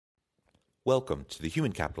Welcome to the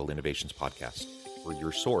Human Capital Innovations Podcast. We're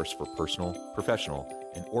your source for personal, professional,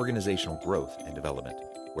 and organizational growth and development,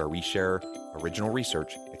 where we share original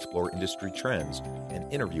research, explore industry trends,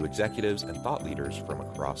 and interview executives and thought leaders from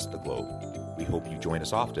across the globe. We hope you join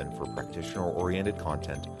us often for practitioner-oriented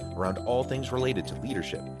content around all things related to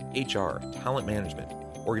leadership, HR, talent management,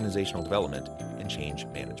 organizational development, and change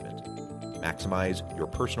management. Maximize your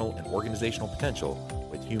personal and organizational potential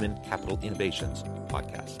with Human Capital Innovations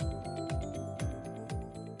Podcast.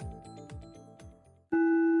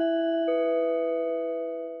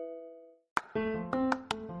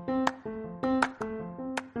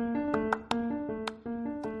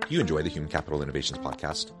 If you enjoy the Human Capital Innovations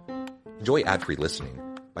Podcast, enjoy ad-free listening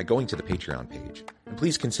by going to the Patreon page, and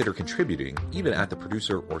please consider contributing even at the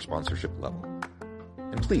producer or sponsorship level.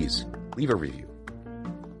 And please leave a review.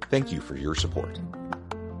 Thank you for your support.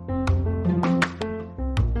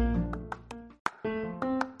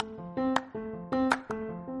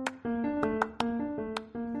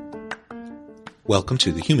 Welcome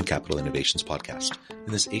to the Human Capital Innovations Podcast.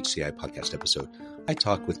 In this HCI podcast episode, I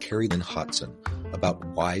talk with Carrie-Lynn Hotson about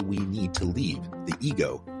why we need to leave the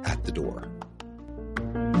ego at the door.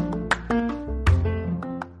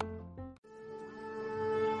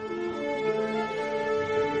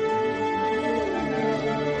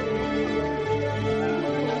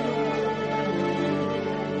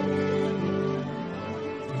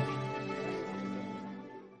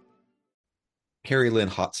 Carrie-Lynn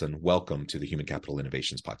Hotson, welcome to the Human Capital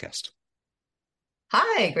Innovations Podcast.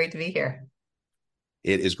 Hi, great to be here.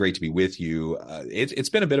 It is great to be with you. It's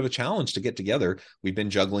been a bit of a challenge to get together. We've been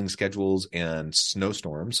juggling schedules and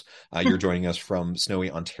snowstorms. You're joining us from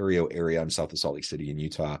snowy Ontario area. I'm south of Salt Lake City in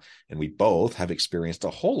Utah, and we both have experienced a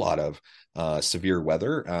whole lot of severe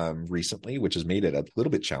weather recently, which has made it a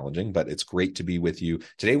little bit challenging, but it's great to be with you.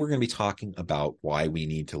 Today, we're going to be talking about why we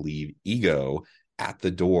need to leave ego at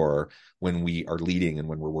the when we are leading and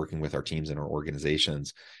when we're working with our teams and our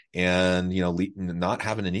organizations. And, not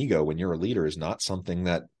having an ego when you're a leader is not something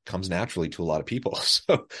that comes naturally to a lot of people.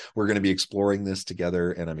 So we're going to be exploring this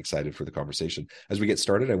together, and I'm excited for the conversation. As we get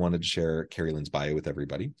started, I wanted to share Carrie-Lynn's bio with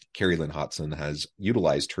everybody. Carrie-Lynn Hotson has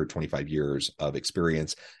utilized her 25 years of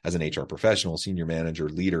experience as an HR professional, senior manager,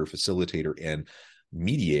 leader, facilitator, and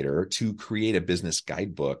mediator to create a business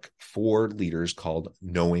guidebook for leaders called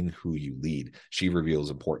Knowing Who You Lead. She reveals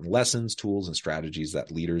important lessons, tools, and strategies that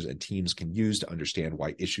leaders and teams can use to understand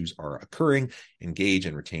why issues are occurring, engage,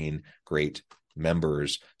 and retain great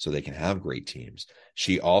members so they can have great teams.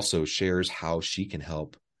 She also shares how she can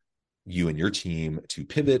help you and your team to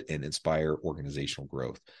pivot and inspire organizational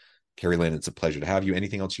growth. Carrie-Lynn, it's a pleasure to have you.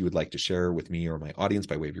 Anything else you would like to share with me or my audience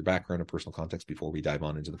by way of your background or personal context before we dive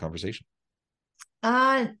on into the conversation?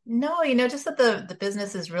 No, just that the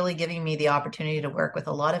business is really giving me the opportunity to work with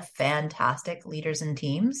a lot of fantastic leaders and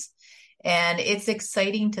teams. And it's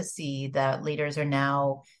exciting to see that leaders are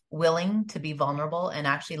now willing to be vulnerable and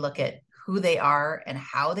actually look at who they are and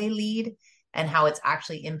how they lead and how it's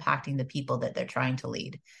actually impacting the people that they're trying to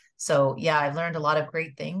lead. So yeah, I've learned a lot of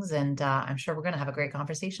great things, and I'm sure we're going to have a great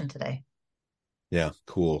conversation today. Yeah,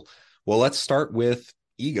 cool. Well, let's start with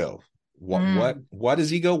ego. What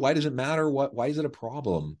is ego? Why does it matter? Why is it a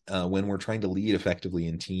problem when we're trying to lead effectively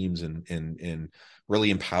in teams and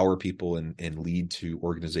really empower people and lead to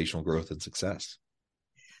organizational growth and success?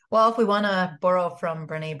 Well, if we want to borrow from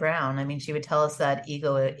Brené Brown, she would tell us that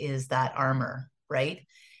ego is that armor, right?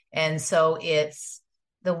 And so it's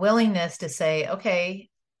the willingness to say, okay,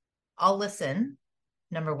 I'll listen.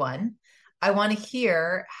 Number one, I want to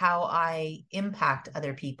hear how I impact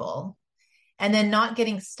other people. And then not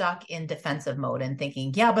getting stuck in defensive mode and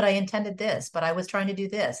thinking, yeah, but I intended this, but I was trying to do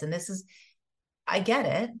this. And I get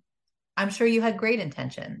it. I'm sure you had great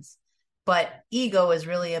intentions, but ego is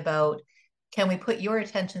really about, can we put your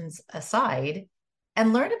intentions aside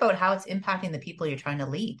and learn about how it's impacting the people you're trying to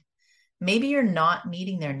lead? Maybe you're not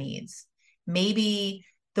meeting their needs. Maybe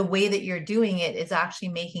the way that you're doing it is actually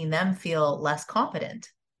making them feel less competent,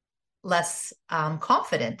 less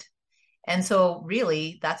confident. And so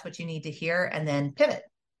really, that's what you need to hear, and then pivot,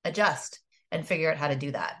 adjust, and figure out how to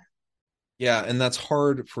do that. Yeah, and that's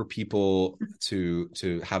hard for people to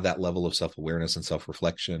have that level of self-awareness and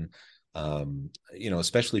self-reflection,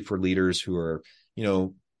 especially for leaders who are,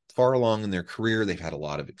 far along in their career. They've had a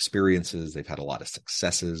lot of experiences. They've had a lot of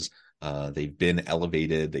successes. They've been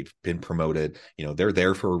elevated. They've been promoted. They're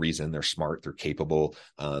there for a reason. They're smart. They're capable.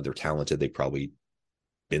 They're talented. They probably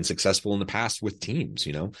been successful in the past with teams,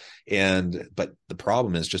 but the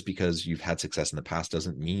problem is, just because you've had success in the past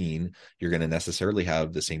doesn't mean you're going to necessarily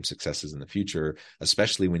have the same successes in the future,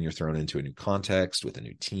 especially when you're thrown into a new context with a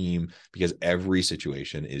new team, because every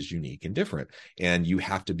situation is unique and different. And you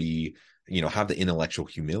have to be, have the intellectual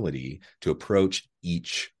humility to approach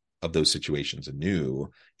each of those situations anew,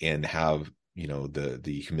 and have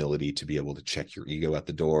the humility to be able to check your ego at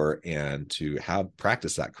the door, and to have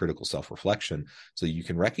practice that critical self-reflection, so you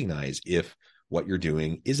can recognize if what you're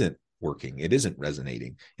doing isn't working, it isn't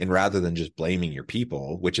resonating. And rather than just blaming your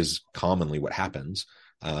people, which is commonly what happens,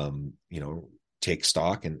 take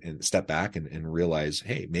stock and step back and realize,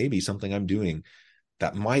 hey, maybe something I'm doing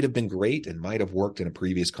that might have been great and might have worked in a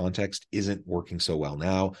previous context isn't working so well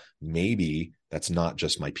now. Maybe that's not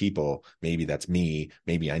just my people. Maybe that's me.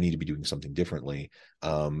 Maybe I need to be doing something differently.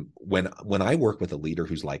 When I work with a leader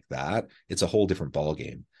who's like that, it's a whole different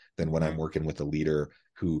ballgame than when I'm working with a leader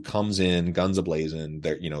who comes in guns a-blazing.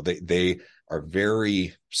 They are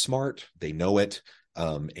very smart. They know it.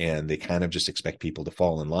 And they kind of just expect people to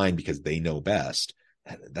fall in line because they know best.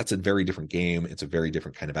 That's a very different game. It's a very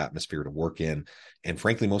different kind of atmosphere to work in. And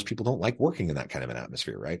frankly, most people don't like working in that kind of an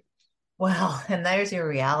atmosphere, right? Well, and there's your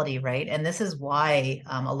reality, right? And this is why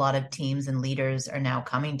a lot of teams and leaders are now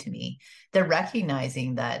coming to me. They're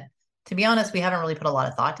recognizing that, to be honest, we haven't really put a lot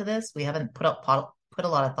of thought to this. We haven't put a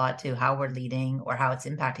lot of thought to how we're leading or how it's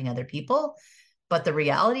impacting other people. But the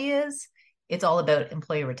reality is, it's all about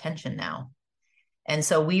employee retention now. And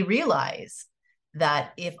so we realize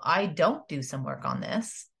that if I don't do some work on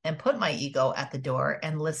this and put my ego at the door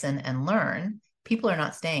and listen and learn, people are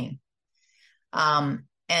not staying.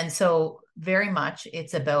 And so very much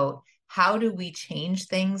it's about, how do we change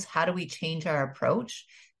things? How do we change our approach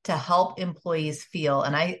to help employees feel?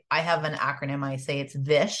 And I have an acronym, I say it's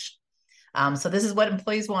VISH. So this is what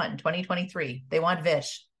employees want in 2023. They want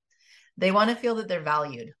VISH. They want to feel that they're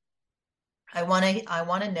valued. I want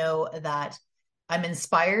to know that I'm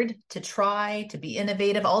inspired to try, to be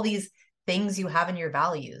innovative, all these things you have in your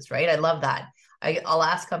values, right? I love that. I'll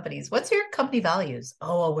ask companies, what's your company values?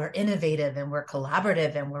 Oh, we're innovative and we're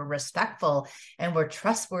collaborative and we're respectful and we're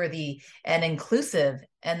trustworthy and inclusive.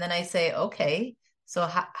 And then I say, okay, so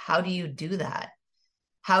how do you do that?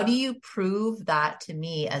 How do you prove that to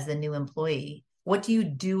me as the new employee? What do you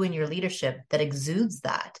do in your leadership that exudes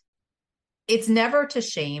that? It's never to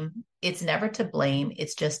shame. It's never to blame.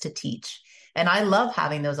 It's just to teach. And I love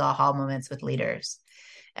having those aha moments with leaders.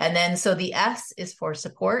 And then, so the S is for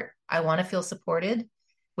support. I want to feel supported,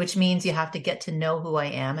 which means you have to get to know who I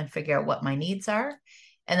am and figure out what my needs are.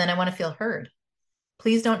 And then I want to feel heard.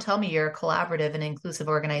 Please don't tell me you're a collaborative and inclusive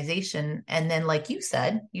organization. And then, like you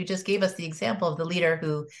said, you just gave us the example of the leader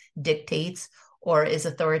who dictates or is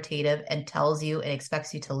authoritative and tells you and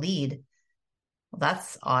expects you to lead. Well,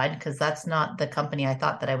 that's odd, because that's not the company I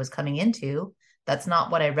thought that I was coming into. That's not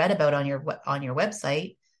what I read about on your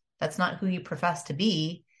website. That's not who you profess to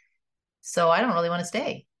be. So I don't really want to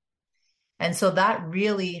stay. And so that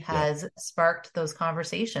really has sparked those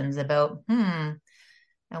conversations about, I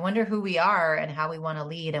wonder who we are and how we want to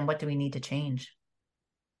lead and what do we need to change.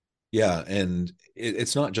 Yeah. And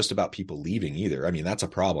it's not just about people leaving either. I mean, that's a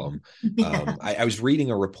problem. Yeah. I was reading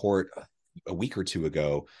a report a week or two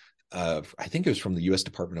ago. I think it was from the U.S.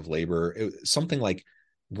 Department of Labor. It was something like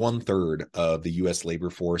 1/3 of the U.S. labor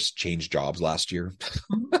force changed jobs last year.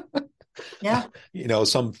 Yeah.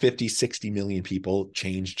 Some 50, 60 million people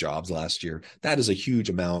changed jobs last year. That is a huge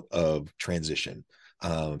amount of transition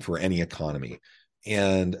for any economy.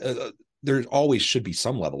 And there always should be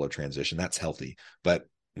some level of transition. That's healthy, but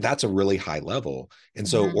that's a really high level. And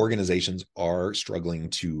so organizations are struggling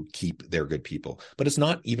to keep their good people. But it's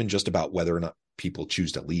not even just about whether or not people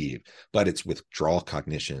choose to leave, but it's withdrawal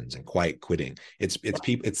cognitions and quiet quitting. It's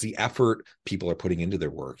people, it's the effort people are putting into their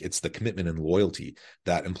work. It's the commitment and loyalty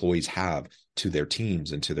that employees have to their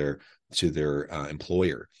teams and to their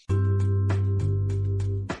employer.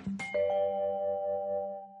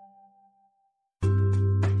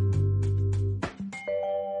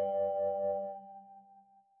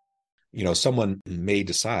 Someone may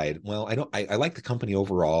decide, well, I like the company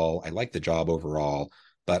overall. I like the job overall,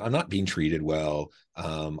 but I'm not being treated well.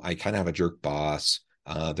 I kind of have a jerk boss.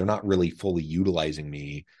 They're not really fully utilizing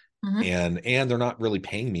me, and they're not really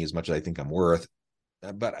paying me as much as I think I'm worth.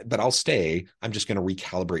 But I'll stay. I'm just going to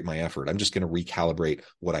recalibrate my effort. I'm just going to recalibrate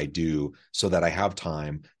what I do so that I have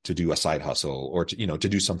time to do a side hustle or to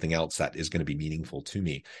do something else that is going to be meaningful to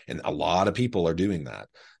me. And a lot of people are doing that.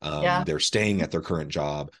 They're staying at their current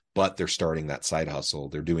job, but they're starting that side hustle.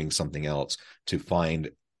 They're doing something else to find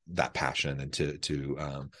that passion and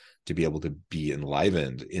to be able to be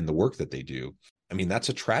enlivened in the work that they do. I mean, that's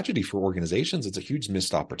a tragedy for organizations. It's a huge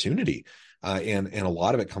missed opportunity. And a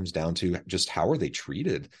lot of it comes down to just how are they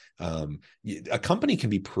treated. A company can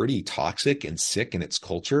be pretty toxic and sick in its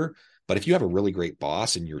culture, but if you have a really great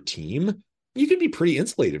boss in your team, you can be pretty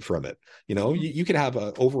insulated from it. You could have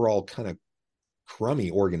an overall kind of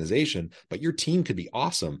crummy organization, but your team could be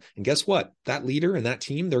awesome. And guess what? That leader and that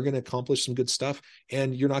team, they're going to accomplish some good stuff.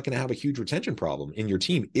 And you're not going to have a huge retention problem in your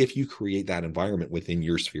team if you create that environment within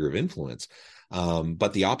your sphere of influence.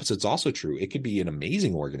 But the opposite's also true. It could be an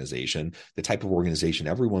amazing organization, the type of organization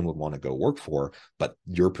everyone would want to go work for, but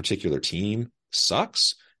your particular team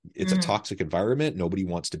sucks. It's a toxic environment. Nobody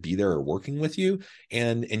wants to be there or working with you,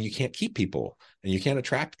 and you can't keep people and you can't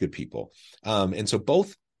attract good people. And so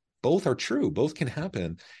both are true. Both can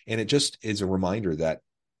happen. And it just is a reminder that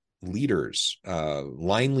leaders,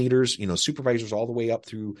 line leaders, supervisors all the way up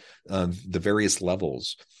through the various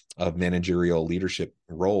levels of managerial leadership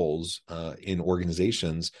roles in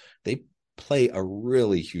organizations, they play a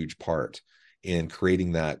really huge part in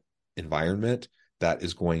creating that environment that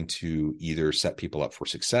is going to either set people up for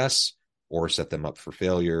success or set them up for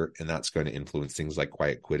failure. And that's going to influence things like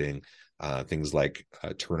quiet quitting, things like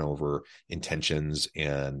turnover, intentions,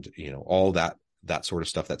 and all that sort of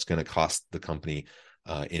stuff that's going to cost the company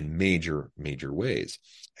in major ways.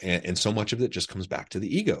 And so much of it just comes back to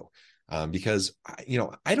the ego. Because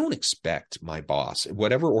I don't expect my boss,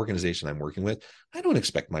 whatever organization I'm working with, I don't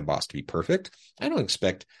expect my boss to be perfect. I don't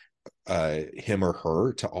expect him or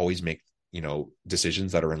her to always make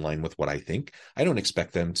decisions that are in line with what I think. I don't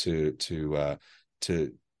expect them to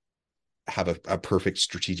have a perfect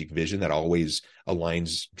strategic vision that always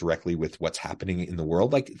aligns directly with what's happening in the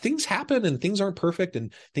world. Like, things happen and things aren't perfect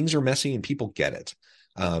and things are messy and people get it.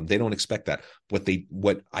 They don't expect that.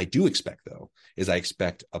 What I do expect, though, is I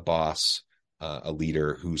expect a boss, a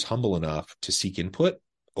leader who's humble enough to seek input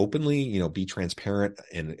openly, be transparent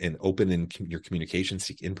and open in your communication,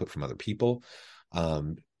 seek input from other people,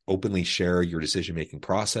 openly share your decision-making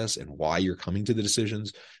process and why you're coming to the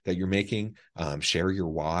decisions that you're making, share your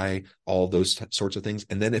why, all those sorts of things.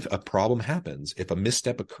 And then if a problem happens, if a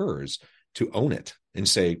misstep occurs, to own it and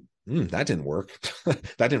say, that didn't work.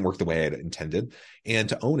 That didn't work the way I intended. And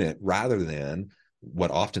to own it, rather than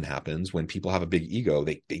what often happens when people have a big ego,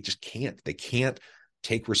 they just can't. They can't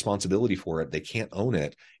take responsibility for it. They can't own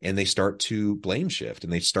it. And they start to blame shift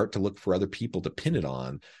and they start to look for other people to pin it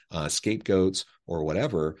on, scapegoats or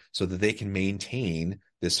whatever, so that they can maintain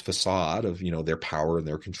this facade of, their power and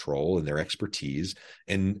their control and their expertise.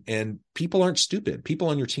 And people aren't stupid. People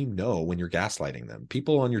on your team know when you're gaslighting them.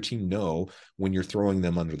 People on your team know when you're throwing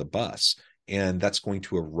them under the bus. And that's going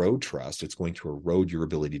to erode trust. It's going to erode your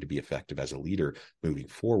ability to be effective as a leader moving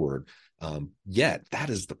forward. Yet that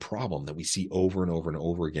is the problem that we see over and over and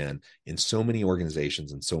over again in so many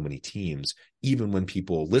organizations and so many teams. Even when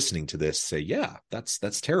people listening to this say, yeah, that's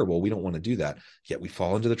terrible, we don't want to do that, yet we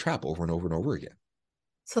fall into the trap over and over and over again.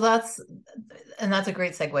 So that's a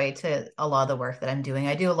great segue to a lot of the work that I'm doing.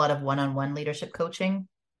 I do a lot of one-on-one leadership coaching.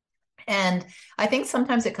 And I think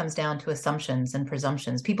sometimes it comes down to assumptions and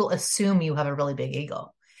presumptions. People assume you have a really big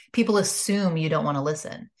ego. People assume you don't want to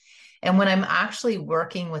listen. And when I'm actually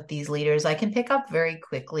working with these leaders, I can pick up very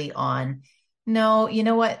quickly on, no, you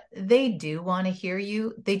know what? They do want to hear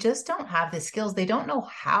you. They just don't have the skills. They don't know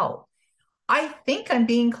how. I think I'm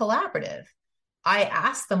being collaborative. I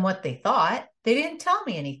asked them what they thought. They didn't tell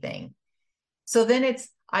me anything. So then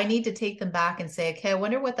I need to take them back and say, okay, I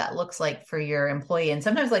wonder what that looks like for your employee. And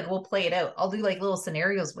sometimes we'll play it out. I'll do little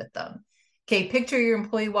scenarios with them. Okay, picture your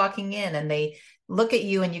employee walking in and they look at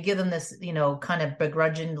you and you give them this, kind of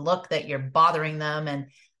begrudging look that you're bothering them. And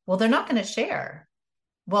well, they're not going to share.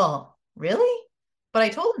 Well, really? But I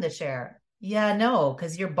told them to share. Yeah, no,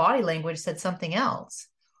 because your body language said something else.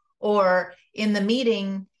 Or in the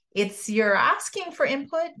meeting, you're asking for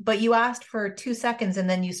input, but you asked for 2 seconds and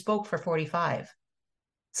then you spoke for 45.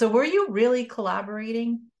 So were you really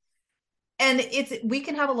collaborating? And we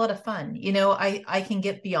can have a lot of fun. I can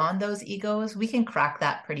get beyond those egos. We can crack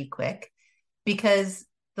that pretty quick because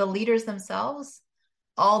the leaders themselves,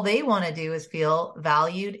 all they want to do is feel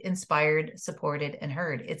valued, inspired, supported, and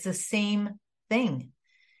heard. It's the same thing.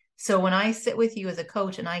 So when I sit with you as a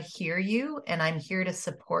coach and I hear you and I'm here to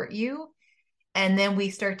support you, and then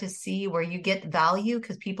we start to see where you get value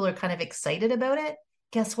because people are kind of excited about it,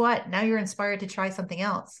 guess what? Now you're inspired to try something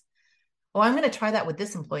else. Oh, I'm going to try that with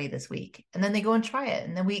this employee this week. And then they go and try it.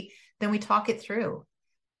 And then we talk it through.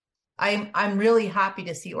 I'm really happy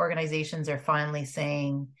to see organizations are finally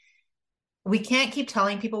saying, we can't keep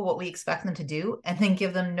telling people what we expect them to do and then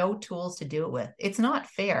give them no tools to do it with. It's not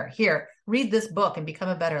fair. Here, read this book and become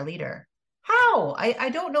a better leader. How? I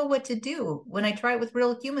don't know what to do. When I try it with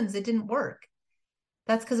real humans, it didn't work.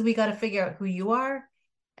 That's because we got to figure out who you are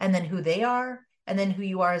and then who they are and then who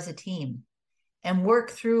you are as a team and work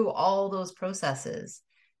through all those processes.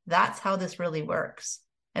 That's how this really works.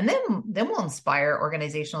 And then we'll inspire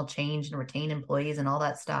organizational change and retain employees and all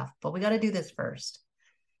that stuff. But we got to do this first.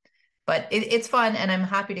 But it's fun, and I'm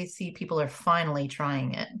happy to see people are finally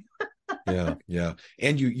trying it. Yeah, yeah.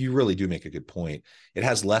 And you really do make a good point. It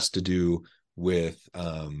has less to do with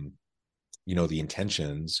the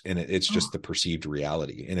intentions, and it's just the perceived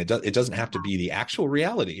reality. And it doesn't have to be the actual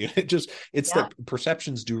reality. It's Yeah. that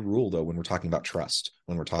perceptions do rule, though, when we're talking about trust,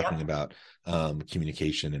 when we're talking Yep. about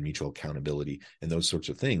communication and mutual accountability and those sorts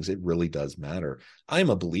of things. It really does matter. I'm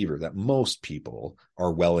a believer that most people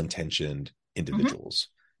are well-intentioned Mm-hmm. individuals.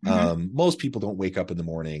 Mm-hmm. Most people don't wake up in the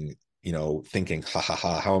morning thinking, ha ha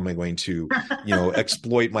ha, how am I going to,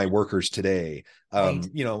 exploit my workers today? Right.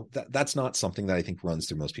 That's not something that I think runs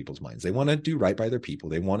through most people's minds. They want to do right by their people.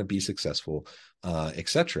 They want to be successful,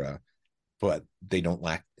 etc. But they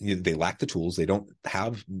lack the tools. They don't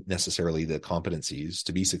have necessarily the competencies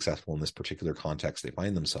to be successful in this particular context they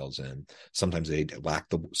find themselves in. Sometimes they lack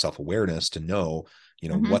the self-awareness to know,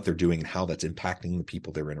 Mm-hmm. what they're doing and how that's impacting the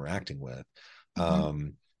people they're interacting with. Mm-hmm.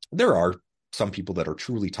 There are some people that are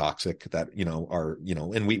truly toxic that are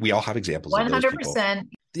and we all have examples of those people. 100%.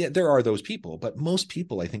 Yeah, there are those people, but most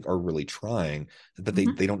people I think are really trying, but they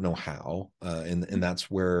Mm-hmm. they don't know how, and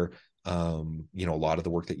that's where a lot of the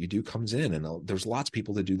work that you do comes in, and there's lots of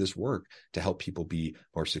people that do this work to help people be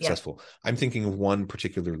more Yep. successful. I'm thinking of one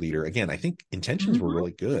particular leader. Again, I think intentions were Mm-hmm.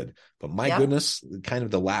 really good, but my Yep. goodness, kind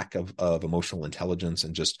of the lack of emotional intelligence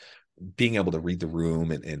and just being able to read the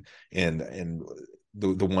room, and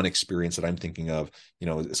the one experience that I'm thinking of,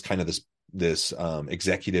 is kind of this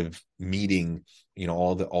executive meeting,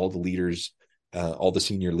 all the leaders, all the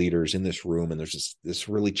senior leaders in this room, and there's this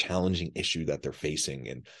really challenging issue that they're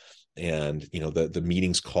facing, and the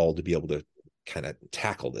meeting's called to be able to kind of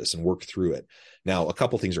tackle this and work through it. Now, a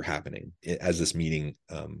couple things are happening as this meeting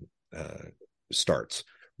starts.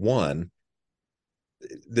 One,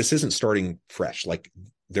 this isn't starting fresh. Like,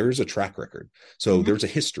 there's a track record. So Mm-hmm. there's a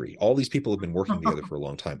history. All these people have been working together for a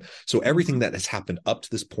long time. So everything Mm-hmm. that has happened up to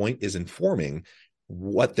this point is informing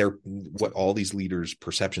what all these leaders'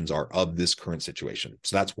 perceptions are of this current situation.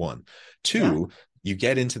 So that's one. Yeah. Two, you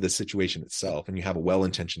get into the situation itself and you have a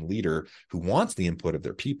well-intentioned leader who wants the input of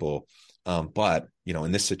their people. But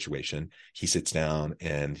in this situation, he sits down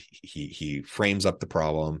and he frames up the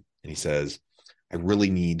problem and he says, I really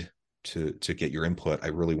need to get your input. I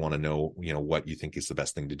really want to know, what you think is the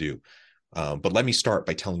best thing to do. But let me start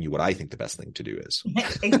by telling you what I think the best thing to do is.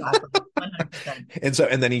 Exactly.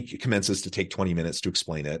 100%. And then he commences to take 20 minutes to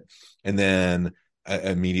explain it. And then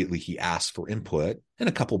immediately he asks for input, and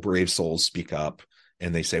a couple brave souls speak up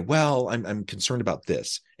and they say, well, I'm concerned about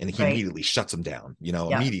this. And he Right. immediately shuts them down, Yeah.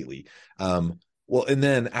 immediately. Well, and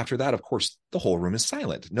then after that, of course, the whole room is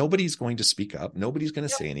silent. Nobody's going to speak up. Nobody's going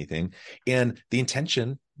to Yep. say anything. And the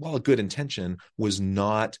intention, while a good intention, was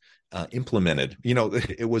not implemented.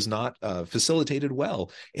 It was not facilitated well,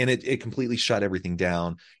 and it completely shut everything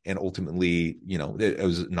down. And ultimately, it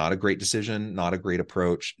was not a great decision, not a great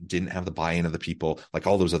approach. Didn't have the buy-in of the people, like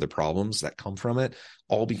all those other problems that come from it.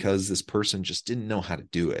 All because this person just didn't know how to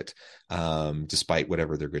do it, despite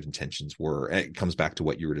whatever their good intentions were. And it comes back to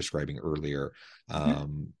what you were describing earlier.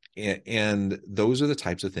 Mm-hmm. And those are the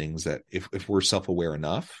types of things that if we're self-aware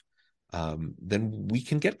enough, then we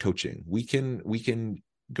can get coaching. We can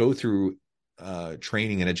go through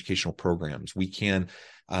training and educational programs. We can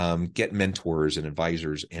get mentors and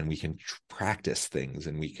advisors, and we can practice things,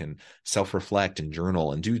 and we can self-reflect and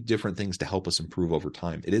journal and do different things to help us improve over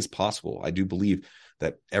time. It is possible. I do believe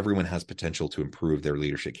that everyone has potential to improve their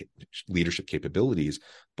leadership capabilities,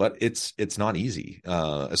 but it's not easy,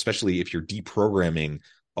 especially if you're deprogramming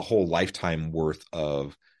a whole lifetime worth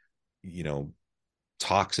of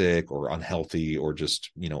toxic or unhealthy or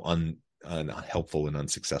just unhelpful and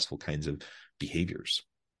unsuccessful kinds of behaviors.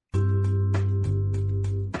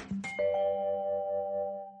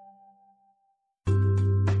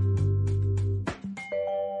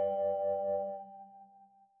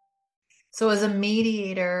 So as a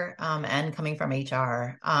mediator, and coming from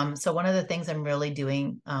HR, so one of the things I'm really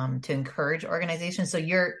doing to encourage organizations. So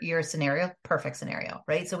your scenario, perfect scenario,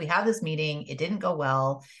 right? So we have this meeting, it didn't go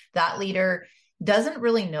well. That leader doesn't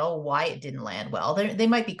really know why it didn't land well. They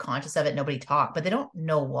might be conscious of it, nobody talked, but they don't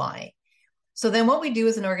know why. So then what we do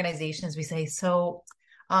as an organization is we say, so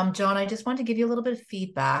John, I just want to give you a little bit of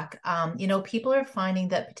feedback. People are finding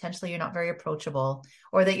that potentially you're not very approachable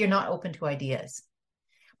or that you're not open to ideas.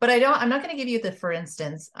 But I'm not going to give you the, for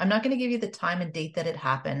instance, I'm not going to give you the time and date that it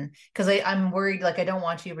happened because I'm worried, like, I don't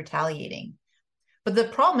want you retaliating. But the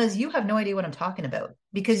problem is you have no idea what I'm talking about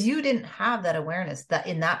because you didn't have that awareness that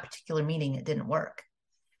in that particular meeting, it didn't work.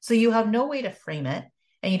 So you have no way to frame it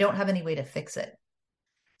and you don't have any way to fix it.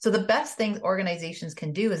 So the best thing organizations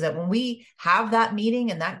can do is that when we have that meeting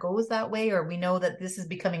and that goes that way, or we know that this is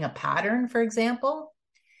becoming a pattern, for example,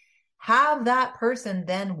 have that person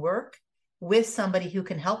then work with somebody who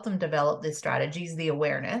can help them develop the strategies, the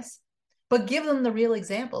awareness, but give them the real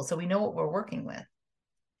example so we know what we're working with.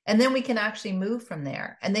 And then we can actually move from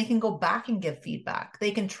there and they can go back and give feedback. They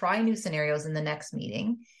can try new scenarios in the next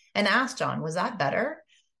meeting and ask John, was that better?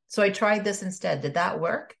 So I tried this instead. Did that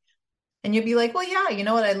work? And you'd be like, well, yeah, you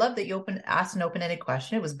know what? I love that you asked an open-ended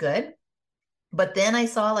question. It was good. But then I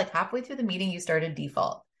saw like halfway through the meeting, you started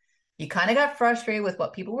default. You kind of got frustrated with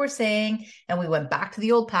what people were saying. And we went back to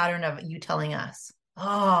the old pattern of you telling us, oh,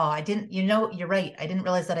 I didn't, you're right. I didn't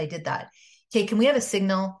realize that I did that. Okay, can we have a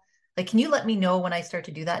signal? Like, can you let me know when I start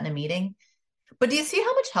to do that in a meeting? But do you see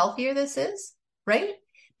how much healthier this is? Right?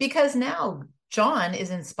 Because now John is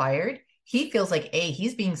inspired. He feels like,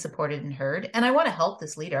 he's being supported and heard. And I want to help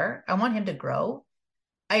this leader. I want him to grow.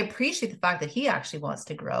 I appreciate the fact that he actually wants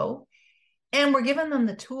to grow. And we're giving them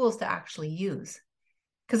the tools to actually use.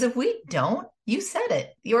 Because if we don't, you said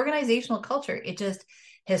it, the organizational culture, it just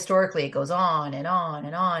historically, it goes on and on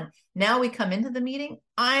and on. Now we come into the meeting.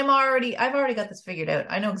 I've already got this figured out.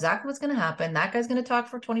 I know exactly what's going to happen. That guy's going to talk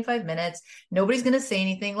for 25 minutes. Nobody's going to say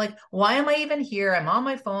anything. Like, why am I even here? I'm on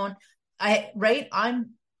my phone.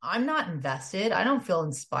 I'm not invested. I don't feel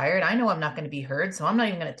inspired. I know I'm not going to be heard. So I'm not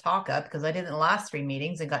even going to talk up because I did in the last 3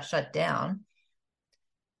 meetings and got shut down.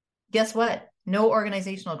 Guess what? No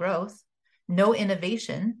organizational growth, no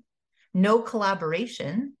innovation, no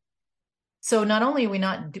collaboration. So not only are we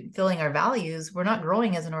not fulfilling our values, we're not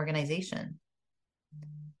growing as an organization.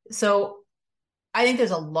 So I think there's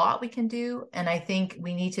a lot we can do. And I think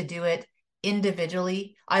we need to do it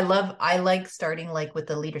individually. I like starting like with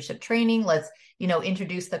the leadership training. Let's,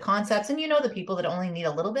 introduce the concepts and the people that only need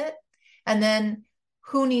a little bit. And then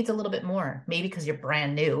who needs a little bit more? Maybe because you're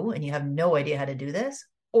brand new and you have no idea how to do this,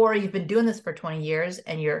 or you've been doing this for 20 years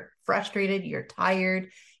and you're frustrated, you're tired,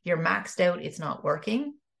 you're maxed out, it's not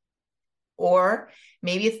working. Or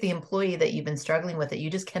maybe it's the employee that you've been struggling with that you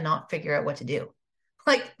just cannot figure out what to do.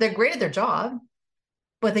 Like, they're great at their job,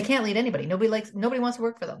 but they can't lead anybody. Nobody wants to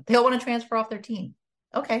work for them. They all want to transfer off their team.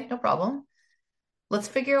 Okay, no problem. Let's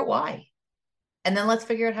figure out why. And then let's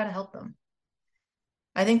figure out how to help them.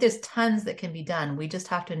 I think there's tons that can be done. We just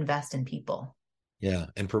have to invest in people. Yeah.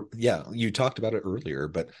 And you talked about it earlier,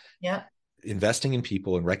 but yeah, investing in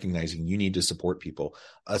people and recognizing you need to support people,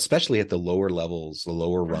 especially at the lower levels, the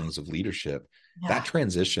lower rungs of leadership, that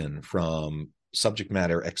transition from subject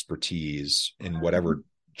matter expertise in whatever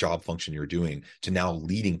job function you're doing to now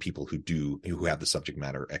leading people who have the subject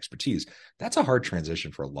matter expertise, that's a hard transition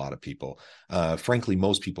for a lot of people. Frankly,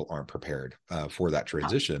 most people aren't prepared for that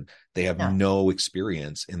transition. They have no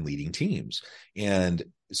experience in leading teams. And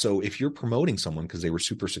so if you're promoting someone because they were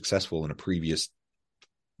super successful in a previous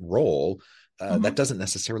role, that doesn't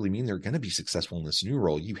necessarily mean they're going to be successful in this new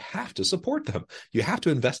role. You have to support them. You have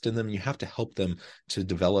to invest in them. You have to help them to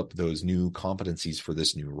develop those new competencies for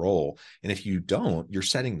this new role. And if you don't, you're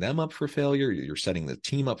setting them up for failure. You're setting the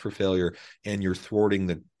team up for failure, and you're thwarting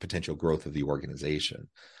the potential growth of the organization.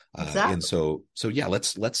 Exactly. And so yeah,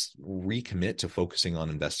 let's recommit to focusing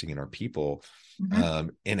on investing in our people,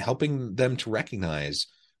 and helping them to recognize,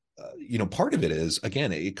 part of it is,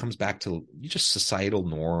 again, it comes back to just societal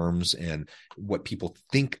norms and what people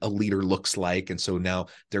think a leader looks like. And so now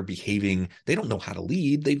they're behaving, they don't know how to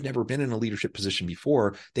lead. They've never been in a leadership position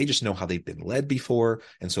before. They just know how they've been led before.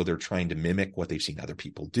 And so they're trying to mimic what they've seen other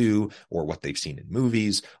people do or what they've seen in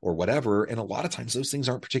movies or whatever. And a lot of times those things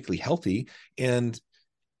aren't particularly healthy, and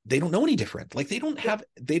they don't know any different. Like, they don't have,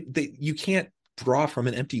 you can't draw from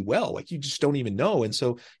an empty well. Like, you just don't even know. And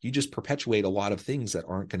so you just perpetuate a lot of things that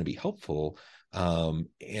aren't going to be helpful. And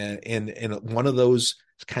one of those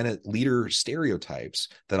kind of leader stereotypes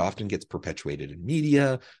that often gets perpetuated in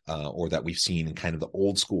media, or that we've seen in kind of the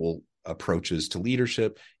old school approaches to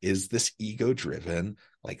leadership, is this ego-driven,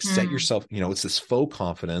 like, set yourself, it's this faux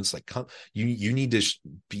confidence. Like, you need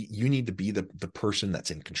to be the person that's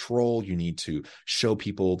in control. You need to show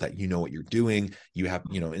people that you know what you're doing. You have,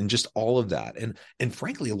 and just all of that. And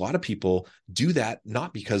frankly, a lot of people do that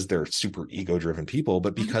not because they're super ego-driven people,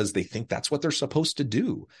 but because they think that's what they're supposed to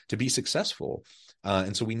do to be successful.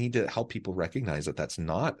 And so we need to help people recognize that that's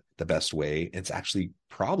not the best way. It's actually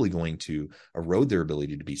probably going to erode their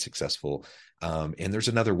ability to be successful. And there's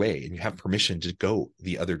another way, and you have permission to go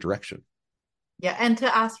the other direction. Yeah, and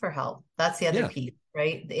to ask for help. That's the other Yeah. piece,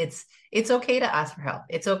 right? It's okay to ask for help.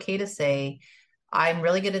 It's okay to say, I'm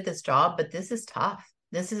really good at this job, but this is tough.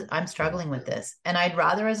 I'm struggling with this. And I'd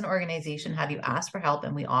rather as an organization have you ask for help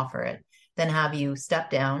and we offer it than have you step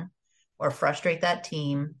down or frustrate that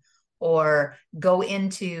team or go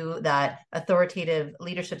into that authoritative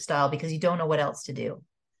leadership style because you don't know what else to do.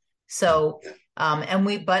 So,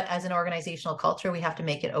 but as an organizational culture, we have to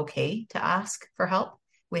make it okay to ask for help.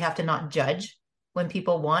 We have to not judge when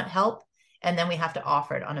people want help. And then we have to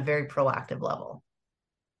offer it on a very proactive level.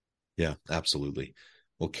 Yeah, absolutely.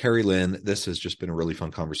 Well, Carrie-Lynn, this has just been a really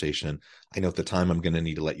fun conversation. I know at the time I'm going to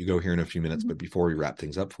need to let you go here in a few minutes, but before we wrap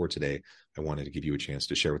things up for today, I wanted to give you a chance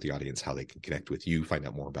to share with the audience how they can connect with you, find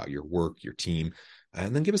out more about your work, your team,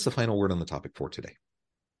 and then give us the final word on the topic for today.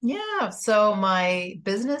 Yeah. So my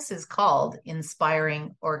business is called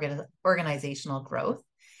Inspiring Organizational Growth.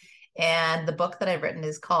 And the book that I've written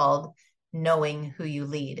is called Knowing Who You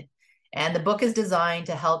Lead. And the book is designed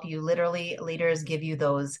to help you leaders give you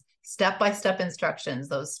those step-by-step instructions,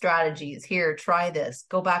 those strategies. Here, try this,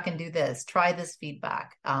 go back and do this, try this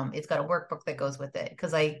feedback. It's got a workbook that goes with it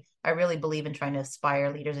because I really believe in trying to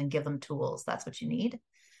inspire leaders and give them tools. That's what you need.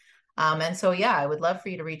 And so, yeah, I would love for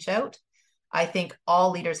you to reach out. I think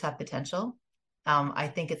all leaders have potential. I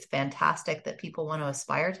think it's fantastic that people want to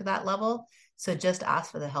aspire to that level. So just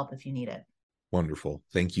ask for the help if you need it. Wonderful.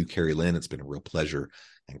 Thank you, Carrie-Lynn. It's been a real pleasure.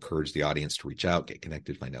 I encourage the audience to reach out, get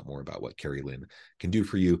connected, find out more about what Carrie-Lynn can do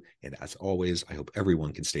for you. And as always, I hope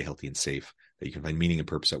everyone can stay healthy and safe, that you can find meaning and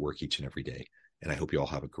purpose at work each and every day. And I hope you all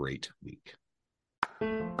have a great week. Do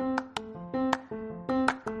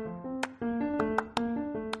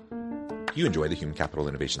you enjoy the Human Capital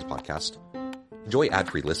Innovations podcast? Enjoy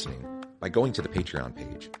ad-free listening by going to the Patreon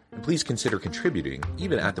page. And please consider contributing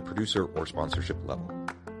even at the producer or sponsorship level.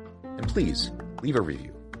 And please leave a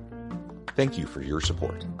review. Thank you for your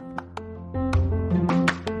support.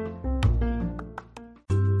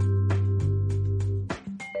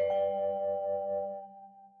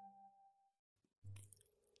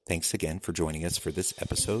 Thanks again for joining us for this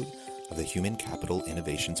episode of the Human Capital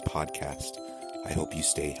Innovations podcast. I hope you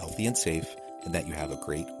stay healthy and safe and that you have a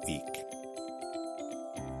great week.